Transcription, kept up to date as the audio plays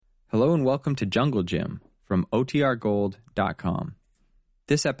Hello and welcome to Jungle Gym from OTRGold.com.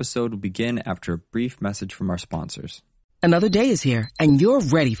 This episode will begin after a brief message from our sponsors. Another day is here, and you're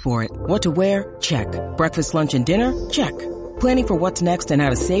ready for it. What to wear? Check. Breakfast, lunch, and dinner? Check. Planning for what's next and how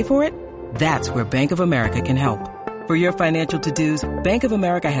to save for it? That's where Bank of America can help. For your financial to-dos, Bank of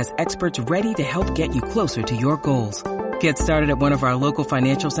America has experts ready to help get you closer to your goals. Get started at one of our local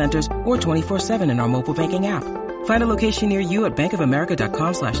financial centers or 24/7 in our mobile banking app. Find a location near you at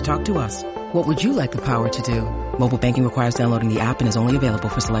bankofamerica.com/talktous. What would you like the power to do? Mobile banking requires downloading the app and is only available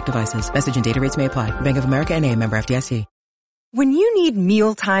for select devices. Message and data rates may apply. Bank of America N.A., member FDIC. When you need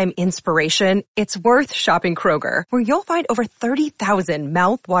mealtime inspiration, it's worth shopping Kroger, where you'll find over 30,000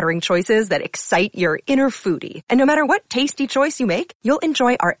 mouth-watering choices that excite your inner foodie. And no matter what tasty choice you make, you'll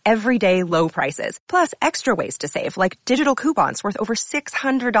enjoy our everyday low prices, plus extra ways to save, like digital coupons worth over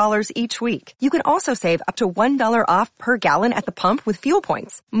 $600 each week. You can also save up to $1 off per gallon at the pump with fuel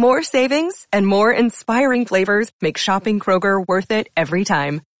points. More savings and more inspiring flavors make shopping Kroger worth it every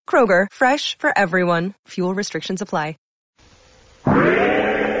time. Kroger, fresh for everyone. Fuel restrictions apply.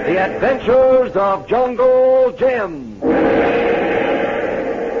 The Adventures of Jungle Jim.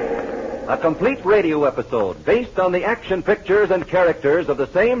 A complete radio episode based on the action pictures and characters of the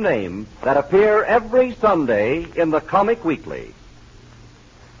same name that appear every Sunday in the Comic Weekly.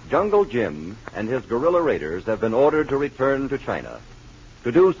 Jungle Jim and his guerrilla raiders have been ordered to return to China.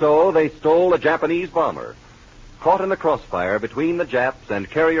 To do so, they stole a Japanese bomber. Caught in the crossfire between the Japs and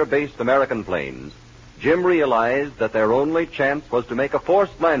carrier-based American planes, Jim realized that their only chance was to make a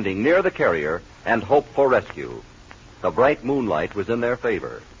forced landing near the carrier and hope for rescue. The bright moonlight was in their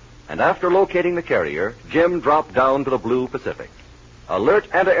favor, and after locating the carrier, Jim dropped down to the blue Pacific. Alert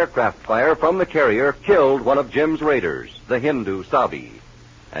anti-aircraft fire from the carrier killed one of Jim's raiders, the Hindu Sabi.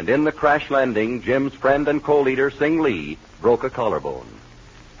 And in the crash landing, Jim's friend and co-leader, Sing Lee, broke a collarbone.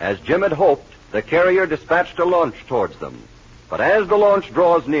 As Jim had hoped, the carrier dispatched a launch towards them. But as the launch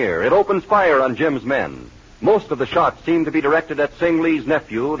draws near, it opens fire on Jim's men. Most of the shots seem to be directed at Sing Lee's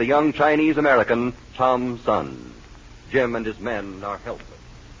nephew, the young Chinese-American, Tom Sun. Jim and his men are helpless.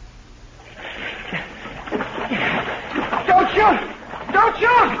 Don't shoot! Don't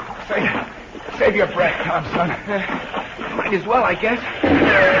shoot! Save your breath, Tom Sun. Might as well, I guess.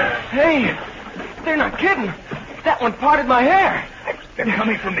 Hey, they're not kidding. That one parted my hair. They're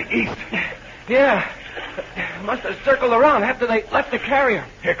coming from the east. Yeah. Must have circled around after they left the carrier.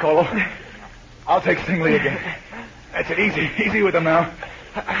 Here, Colo. I'll take Sing Lee again. That's it. Easy with him now.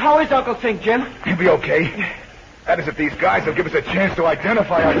 How is Uncle Sing, Jim? He'll be okay. That is if these guys will give us a chance to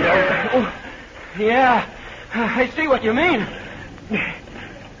identify ourselves. Oh, yeah, I see what you mean.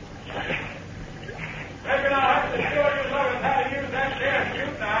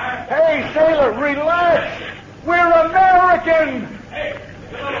 Hey, sailor, relax. We're American. Hey,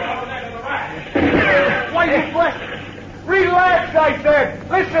 Whitey Flesh, relax, I said.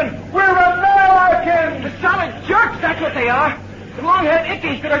 Listen, we're Americans. The solid jerks, that's what they are. The long-haired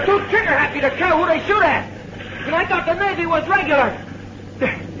ickies that are too trigger-happy to care who they shoot at. And I thought the Navy was regular.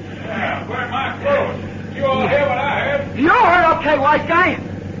 Where are my clothes? You all hear what I heard? You heard okay, wise guy.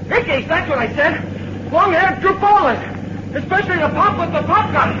 Ickies, that's what I said. Long-haired drupalers. Especially the pop with the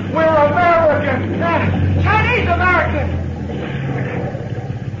pop gun. We're American. Chinese-American.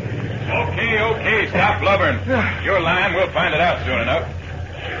 Okay, stop blubbering. You're lying. We'll find it out soon enough.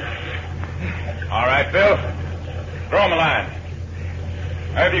 All right, Phil. Throw him a line.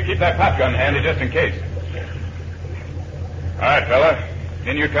 I hope you keep that pop gun handy just in case. All right, fella.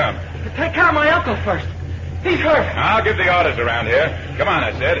 In you come. Take care of my uncle first. He's hurt. I'll give the orders around here. Come on,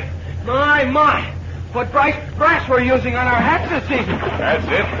 I said. My. What brass we're using on our hats this season. That's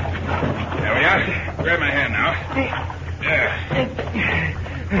it. There we are. Grab my hand now. There.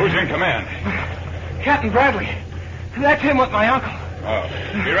 Who's in command? Captain Bradley. That's him with my uncle. Oh,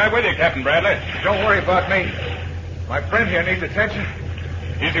 be right with you, Captain Bradley. Don't worry about me. My friend here needs attention.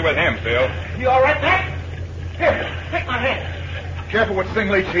 Easy with him, Phil. You all right, Mac? Here, take my hand. Careful with Sing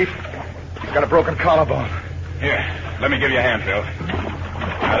Lee, Chief. He's got a broken collarbone. Here, let me give you a hand, Phil.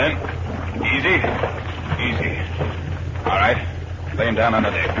 Now then, easy. All right, lay him down on the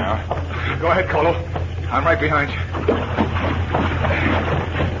deck now. Go ahead, Colo. I'm right behind you.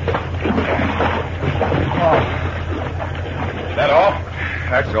 Is that all?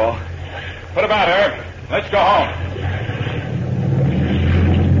 That's all. Put about her. Let's go home.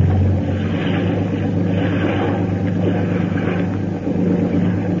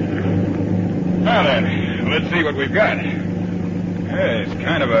 Now then, let's see what we've got. Hey, it's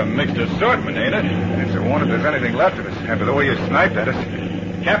kind of a mixed assortment, ain't it? It's a wonder if there's anything left of us after the way you sniped at us.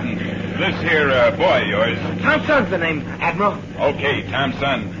 Captain, this here boy of yours. Tom Sun's the name, Admiral. Okay, Tom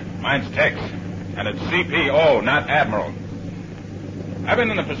Sun. Mine's Tex, and it's CPO, not Admiral. I've been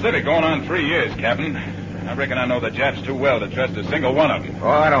in the Pacific going on 3 years, Captain. I reckon I know the Japs too well to trust a single one of them. Oh,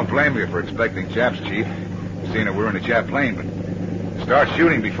 I don't blame you for expecting Japs, Chief. Seeing that we're in a Jap plane, but start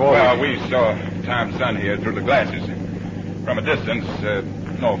shooting before... Well, we saw Tom's son here through the glasses. From a distance,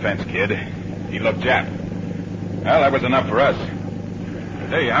 no offense, kid, he looked Jap. Well, that was enough for us.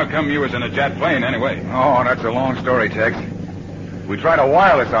 Hey, how come you was in a Jap plane anyway? Oh, that's a long story, Tex. We tried to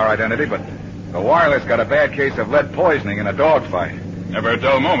wireless our identity, but the wireless got a bad case of lead poisoning in a dogfight. Never a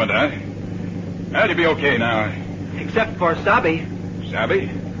dull moment, huh? How'd you be okay now? Except for Sabi. Sabi?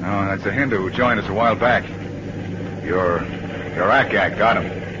 Oh, that's a Hindu who joined us a while back. Your Akak got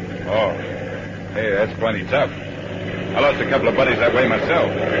him. Oh. Hey, that's plenty tough. I lost a couple of buddies that way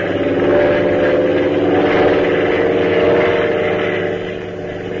myself.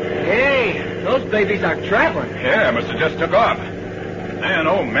 Hey, those babies are traveling. Yeah, must have just took off. Man,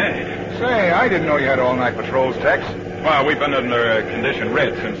 oh, man. Say, I didn't know you had all-night patrols, Tex. Well, we've been under condition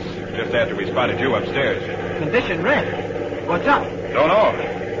red since just after we spotted you upstairs. Condition red. What's up? Don't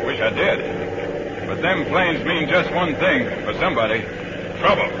know. Wish I did. But them planes mean just one thing for somebody.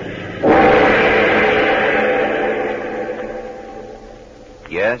 Trouble.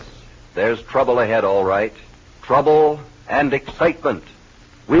 Yes, there's trouble ahead, all right. Trouble and excitement.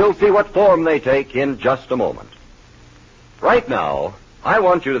 We'll see what form they take in just a moment. Right now, I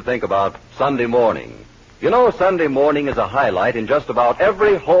want you to think about Sunday morning. You know, Sunday morning is a highlight in just about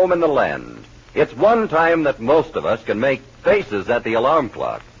every home in the land. It's one time that most of us can make faces at the alarm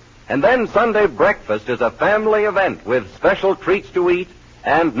clock. And then Sunday breakfast is a family event with special treats to eat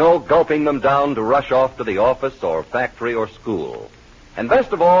and no gulping them down to rush off to the office or factory or school. And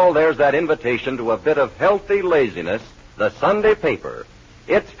best of all, there's that invitation to a bit of healthy laziness, the Sunday paper.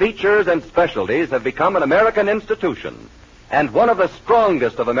 Its features and specialties have become an American institution. And one of the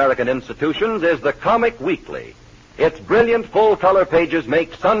strongest of American institutions is the Comic Weekly. Its brilliant full-color pages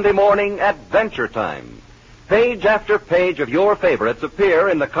make Sunday morning adventure time. Page after page of your favorites appear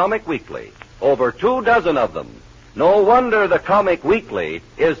in the Comic Weekly. Over 24 of them. No wonder the Comic Weekly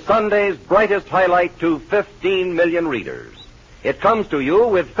is Sunday's brightest highlight to 15 million readers. It comes to you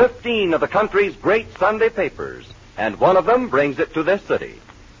with 15 of the country's great Sunday papers, and one of them brings it to this city.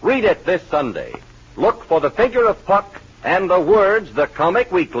 Read it this Sunday. Look for the figure of Puck and the words, the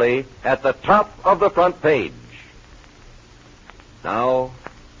Comic Weekly, at the top of the front page. Now,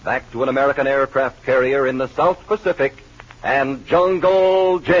 back to an American aircraft carrier in the South Pacific and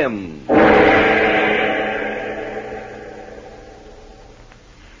Jungle Jim.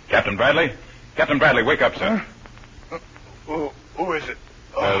 Captain Bradley? Captain Bradley, wake up, sir. Who is it?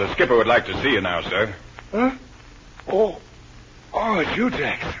 The skipper would like to see you now, sir. Huh? Oh, it's you,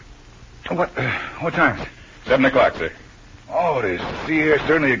 Tex. What time is it? 7 o'clock, sir. Oh, the sea air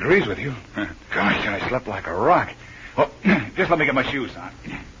certainly agrees with you. Gosh, I slept like a rock. Well, just let me get my shoes on.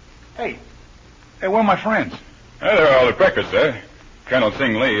 Hey, where are my friends? They're all at breakfast, sir. Colonel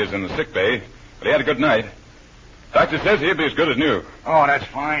Sing Lee is in the sick bay, but he had a good night. Doctor says he'll be as good as new. Oh, that's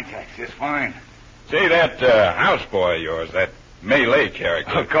fine, Tex. It's fine. Say, that houseboy of yours, that Malay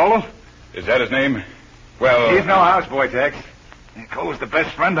character. Cole? Is that his name? Well... He's no houseboy, Tex. Cole's the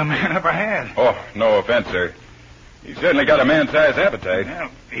best friend a man ever had. Oh, no offense, sir. He's certainly got a man-sized appetite.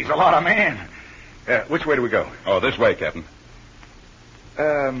 Well, he's a lot of man. Which way do we go? Oh, this way, Captain.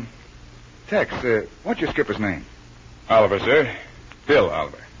 Tex, what's your skipper's name? Oliver, sir. Bill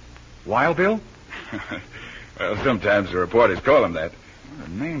Oliver. Wild Bill? Well, sometimes the reporters call him that. Well,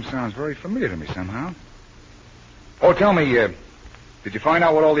 the name sounds very familiar to me somehow. Oh, tell me, did you find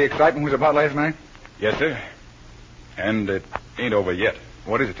out what all the excitement was about last night? Yes, sir. And it ain't over yet.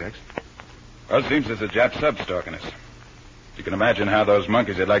 What is it, Tex? Well, it seems there's a Jap sub stalking us. You can imagine how those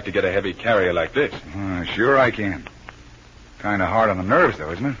monkeys would like to get a heavy carrier like this. Sure I can. Kind of hard on the nerves,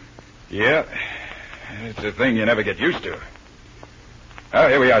 though, isn't it? Yeah. It's a thing you never get used to. Oh,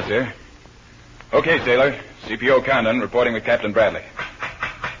 here we are, sir. Okay, sailor. CPO Condon reporting with Captain Bradley.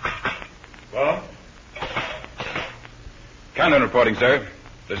 Well? Condon reporting, sir.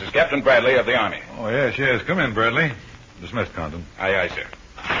 This is Captain Bradley of the Army. Oh, yes. Come in, Bradley. Dismissed, Condon. Aye, sir.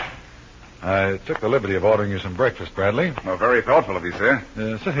 I took the liberty of ordering you some breakfast, Bradley. Well, very thoughtful of you, sir.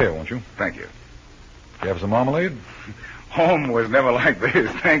 Sit here, won't you? Thank you. You have some marmalade? Home was never like this.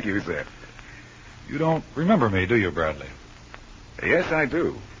 Thank you, sir. You don't remember me, do you, Bradley? Yes, I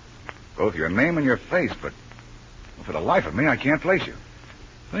do. Both your name and your face, but for the life of me, I can't place you.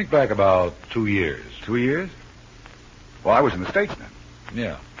 Think back about 2 years. 2 years? Well, I was in the States then.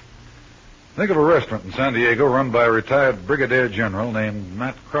 Yeah. Think of a restaurant in San Diego run by a retired brigadier general named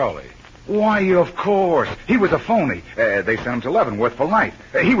Matt Crowley. Why, of course. He was a phony. They sent him to Leavenworth for life.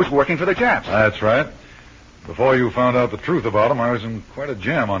 He was working for the Japs. That's right. Before you found out the truth about him, I was in quite a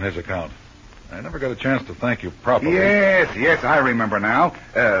jam on his account. I never got a chance to thank you properly. Yes, I remember now.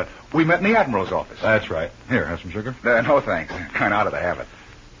 We met in the Admiral's office. That's right. Here, have some sugar? No, thanks. Kind of out of the habit.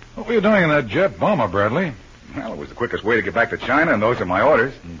 What were you doing in that jet bomber, Bradley? Well, it was the quickest way to get back to China, and those are my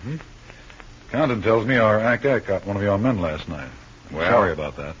orders. Mm-hmm. Condon tells me our Act got one of your men last night. Well, sorry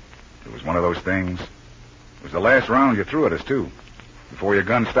about that. It was one of those things. It was the last round you threw at us, too. Before your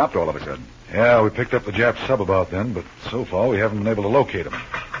gun stopped all of a sudden. Yeah, we picked up the Jap sub about then, but so far we haven't been able to locate him.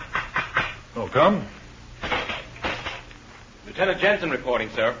 Oh, come. Lieutenant Jensen reporting,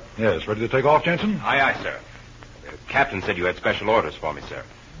 sir. Yes, ready to take off, Jensen? Aye, sir. The captain said you had special orders for me, sir.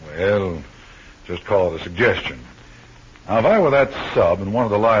 Well, just call it a suggestion. Now, if I were that sub and wanted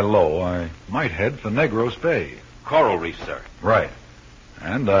to lie low, I might head for Negros Bay. Coral Reef, sir. Right.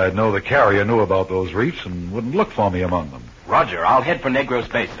 And I'd know the carrier knew about those reefs and wouldn't look for me among them. Roger, I'll head for Negros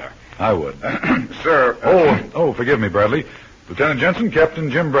Bay, sir. I would. Sir. Oh, forgive me, Bradley. Lieutenant Jensen,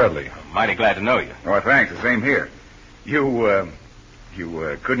 Captain Jim Bradley. I'm mighty glad to know you. Oh, thanks. The same here. You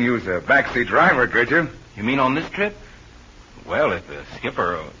couldn't use a backseat driver, could you? You mean on this trip? Well, if the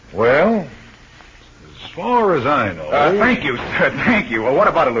skipper... Well, as far as I know... Thank you, sir. Thank you. Well, what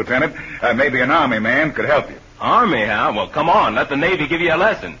about it, Lieutenant? Maybe an Army man could help you. Army, huh? Well, come on. Let the Navy give you a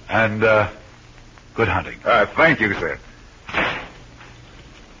lesson. And, good hunting. Thank you, sir.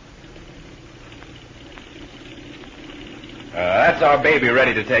 That's our baby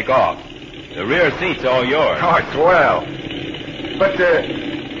ready to take off. The rear seat's all yours. Oh, it's swell. But,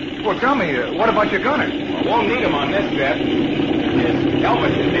 well, tell me, what about your gunner? I won't need him on this trip. His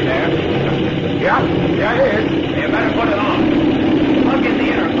helmet should be there. Yeah, it is. You better put it on. Plug in the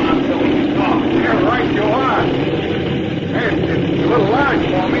intercom so we can talk. Yeah, right you are. Hey, it's a little large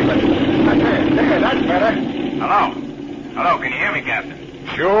for me, but there, that's better. Hello, can you hear me, Captain?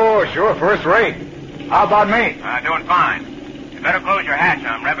 Sure, first rate. How about me? Doing fine. You better close your hatch.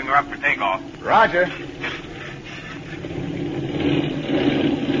 I'm revving her up for takeoff. Roger.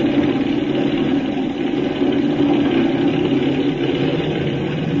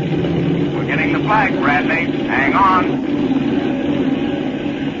 We're getting the flag, Bradley. Hang on.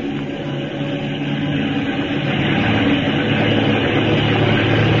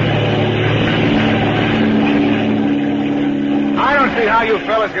 See how you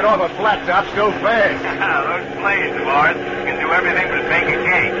fellas get off a flat top so fast. Those planes of ours can do everything but bake a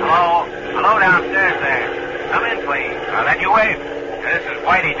cake. Hello downstairs there. Come in, please. I'll let you wait. This is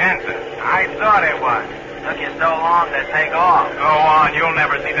Whitey Jensen. I thought it was. Took you so long to take off. Go on. You'll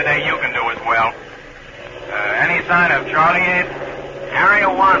never see the day you can do as well. Any sign of Charlie 8? Area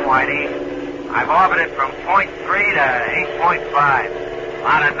 1, Whitey. I've orbited from point 3 to 8.5.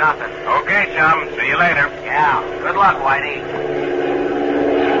 Lot of nothing. Okay, chum. See you later. Yeah. Good luck, Whitey.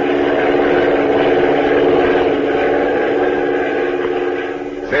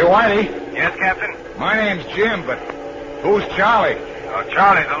 Say, Whitey. Yes, Captain? My name's Jim, but who's Charlie? Oh,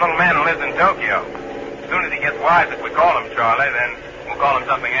 Charlie's a little man who lives in Tokyo. As soon as he gets wise that we call him Charlie, then we'll call him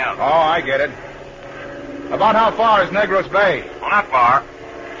something else. Oh, I get it. About how far is Negros Bay? Well, not far.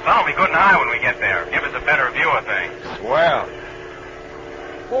 Sun will be good and high when we get there. Give us a better view of things. Swell.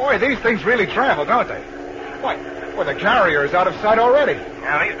 Boy, these things really travel, don't they? What? Well, the carrier is out of sight already.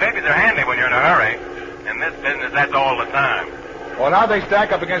 Now, these babies are handy when you're in a hurry. In this business, that's all the time. Well, how'd they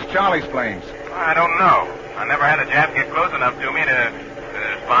stack up against Charlie's planes? I don't know. I never had a Jap get close enough to me to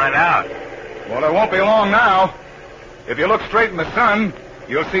find out. Well, it won't be long now. If you look straight in the sun,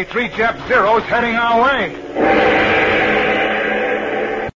 you'll see 3 Jap Zeros heading our way.